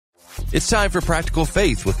It's time for Practical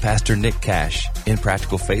Faith with Pastor Nick Cash. In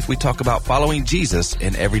Practical Faith, we talk about following Jesus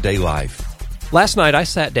in everyday life. Last night, I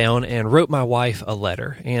sat down and wrote my wife a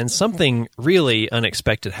letter, and something really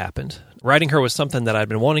unexpected happened. Writing her was something that I'd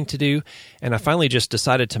been wanting to do, and I finally just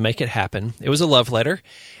decided to make it happen. It was a love letter,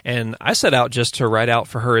 and I set out just to write out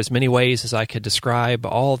for her as many ways as I could describe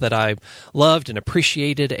all that I loved and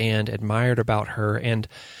appreciated and admired about her. And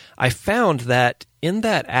I found that in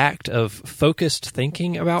that act of focused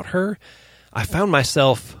thinking about her, I found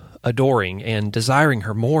myself adoring and desiring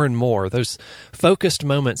her more and more. Those focused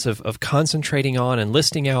moments of concentrating on and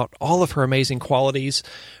listing out all of her amazing qualities,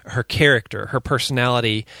 her character, her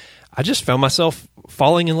personality, I just found myself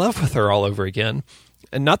falling in love with her all over again.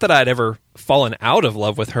 And not that I'd ever fallen out of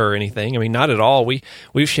love with her or anything. I mean, not at all.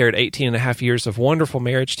 We've shared 18 and a half years of wonderful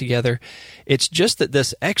marriage together. It's just that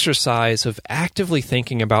this exercise of actively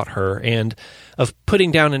thinking about her and of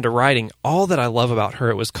putting down into writing all that I love about her,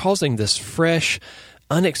 it was causing this fresh,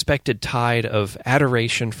 unexpected tide of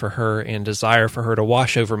adoration for her and desire for her to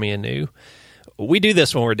wash over me anew. We do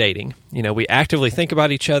this when we're dating. You know, we actively think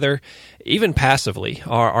about each other, even passively.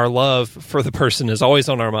 Our love for the person is always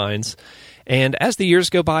on our minds. And as the years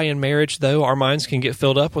go by in marriage, though, our minds can get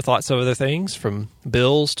filled up with lots of other things, from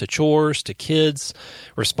bills to chores to kids,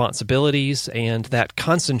 responsibilities, and that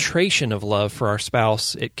concentration of love for our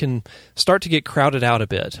spouse, it can start to get crowded out a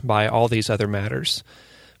bit by all these other matters.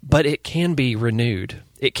 But it can be renewed.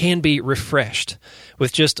 It can be refreshed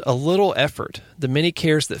with just a little effort. The many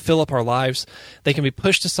cares that fill up our lives, they can be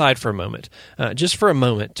pushed aside for a moment, just for a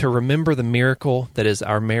moment, to remember the miracle that is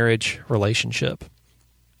our marriage relationship.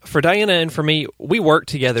 For Diana and for me, we work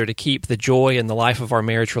together to keep the joy in the life of our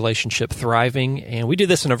marriage relationship thriving, and we do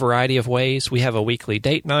this in a variety of ways. We have a weekly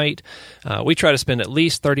date night. We try to spend at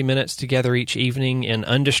least 30 minutes together each evening in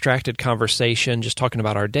undistracted conversation, just talking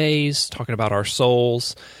about our days, talking about our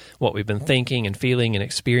souls, what we've been thinking and feeling and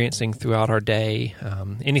experiencing throughout our day,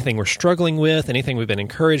 anything we're struggling with, anything we've been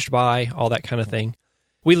encouraged by, all that kind of thing.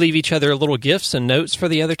 We leave each other little gifts and notes for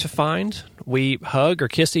the other to find. We hug or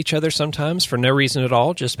kiss each other sometimes for no reason at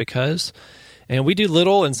all, just because. And we do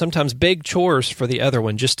little and sometimes big chores for the other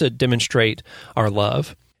one just to demonstrate our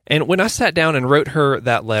love. And when I sat down and wrote her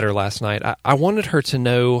that letter last night, I wanted her to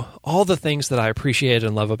know all the things that I appreciated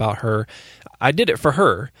and love about her. I did it for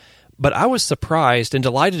her. But I was surprised and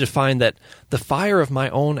delighted to find that the fire of my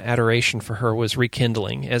own adoration for her was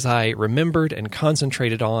rekindling as I remembered and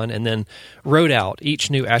concentrated on and then wrote out each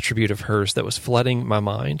new attribute of hers that was flooding my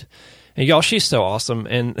mind. And y'all, she's so awesome.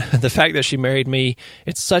 And the fact that she married me,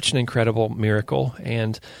 it's such an incredible miracle.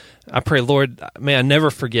 And I pray, Lord, may I never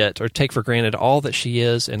forget or take for granted all that she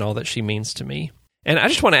is and all that she means to me. And I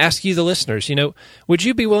just want to ask you, the listeners, would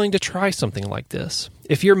you be willing to try something like this?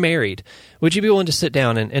 If you're married, would you be willing to sit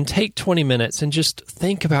down and take 20 minutes and just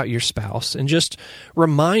think about your spouse and just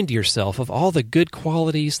remind yourself of all the good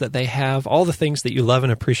qualities that they have, all the things that you love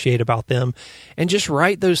and appreciate about them, and just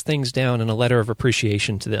write those things down in a letter of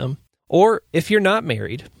appreciation to them? Or if you're not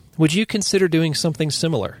married, would you consider doing something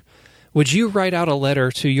similar? Would you write out a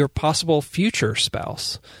letter to your possible future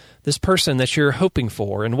spouse? This person that you're hoping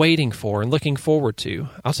for and waiting for and looking forward to.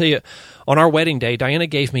 I'll tell you, on our wedding day, Diana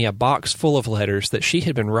gave me a box full of letters that she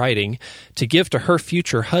had been writing to give to her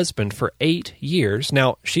future husband for 8 years.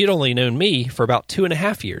 Now, she had only known me for about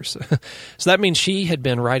 2.5 years. So that means she had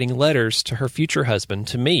been writing letters to her future husband,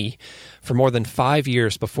 to me, for more than 5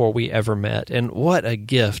 years before we ever met. And what a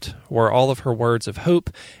gift were all of her words of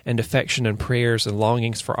hope and affection and prayers and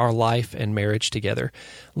longings for our life and marriage together.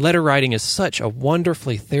 Letter writing is such a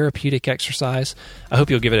wonderfully therapeutic exercise. I hope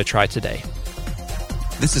you'll give it a try today.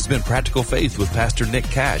 This has been Practical Faith with Pastor Nick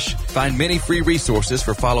Cash. Find many free resources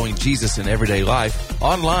for following Jesus in everyday life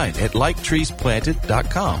online at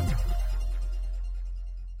liketreesplanted.com.